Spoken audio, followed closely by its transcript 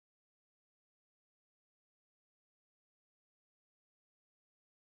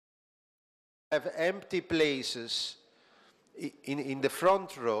have empty places in the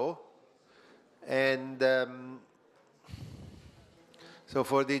front row, and so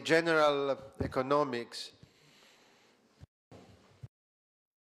for the general economics,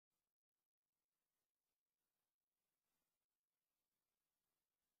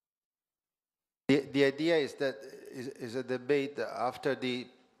 the idea is that is a debate after the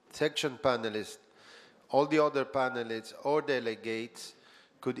section panelists, all the other panelists or delegates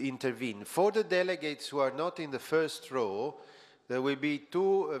could intervene. For the delegates who are not in the first row, there will be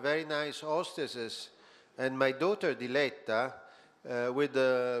two very nice hostesses and my daughter Diletta with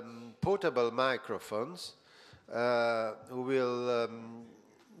portable microphones who will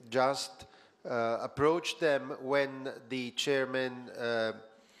just approach them when the chairman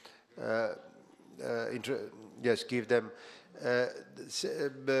give them.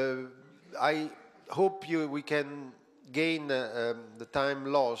 I hope we can gain the time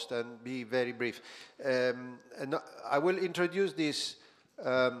lost and be very brief. And I will introduce these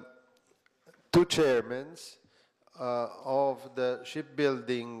two chairmen of the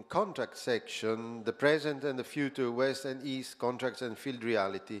shipbuilding contract section, the present and the future West and East contracts and field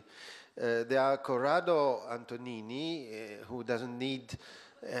reality. They are Corrado Antonini, who doesn't need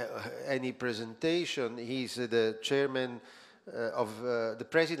any presentation. He's the chairman the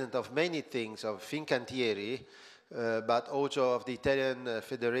president of many things, of Fincantieri, but also of the Italian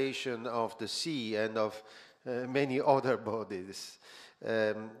Federation of the Sea and of many other bodies.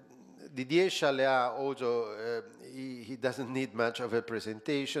 Didier Chaléa also, he doesn't need much of a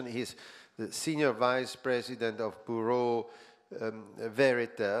presentation. He's the senior vice president of Bureau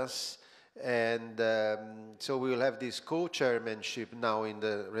Veritas. And so we will have this co-chairmanship now in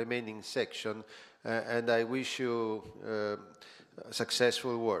the remaining section, and I wish you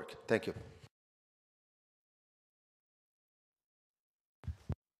successful work. Thank you.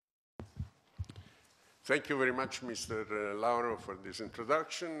 Thank you very much, Mr. Lauro, for this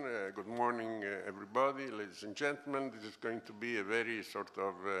introduction. Good morning, everybody, ladies and gentlemen. This is going to be a very sort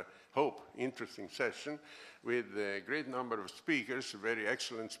of, interesting session with a great number of speakers, very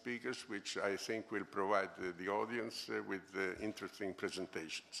excellent speakers, which I think will provide the audience with interesting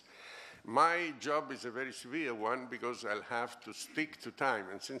presentations. My job is a very severe one because I'll have to stick to time.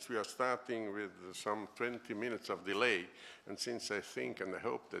 And since we are starting with some 20 minutes of delay, and since I think and I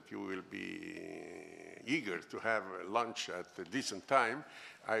hope that you will be eager to have lunch at a decent time,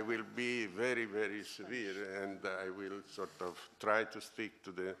 I will be very, very severe, and I will sort of try to stick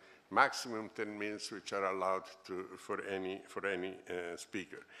to the maximum 10 minutes which are allowed for any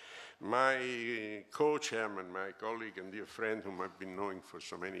speaker. My co-chairman, my colleague and dear friend whom I've been knowing for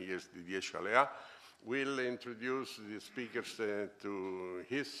so many years, Didier Chaléa, will introduce the speakers to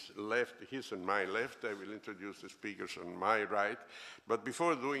his left, his and my left. I will introduce the speakers on my right. But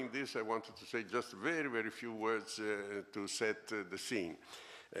before doing this, I wanted to say just very, very few words to set the scene.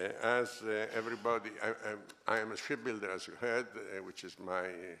 As everybody, I am a shipbuilder, as you heard, which is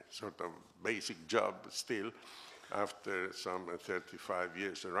my sort of basic job still, after some 35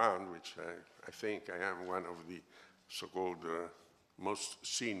 years around, which I think I am one of the so-called most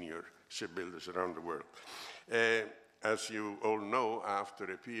senior shipbuilders around the world. As you all know,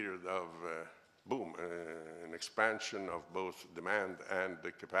 after a period of boom, an expansion of both demand and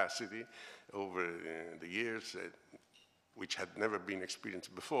the capacity over the years, which had never been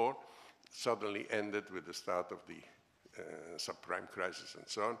experienced before, suddenly ended with the start of the subprime crisis and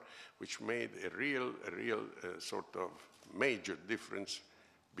so on, which made a real sort of major difference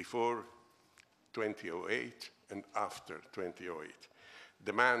before 2008 and after 2008.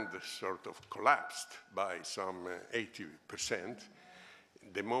 Demand sort of collapsed by some 80%,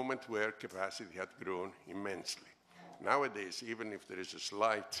 the moment where capacity had grown immensely. Nowadays, even if there is a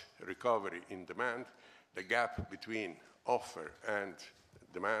slight recovery in demand, the gap between offer and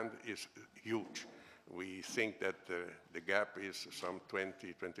demand is huge. We think that the gap is some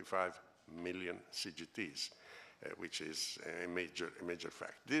 20-25 million CGTs, which is a major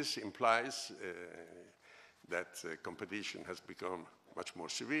fact. This implies that competition has become much more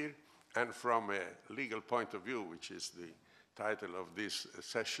severe, and from a legal point of view, which is the title of this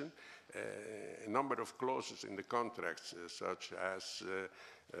session, a number of clauses in the contracts, such as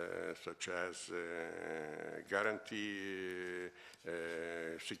guarantee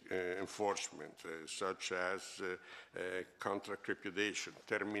enforcement, such as contract repudiation,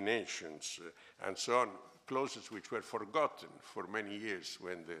 terminations, and so on, clauses which were forgotten for many years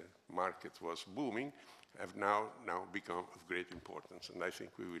when the market was booming, have now become of great importance, and I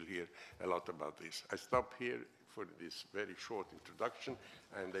think we will hear a lot about this. I stop here for this very short introduction,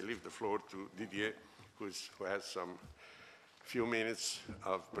 and I leave the floor to Didier, who has some few minutes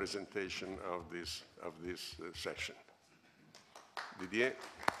of presentation of this session. Didier.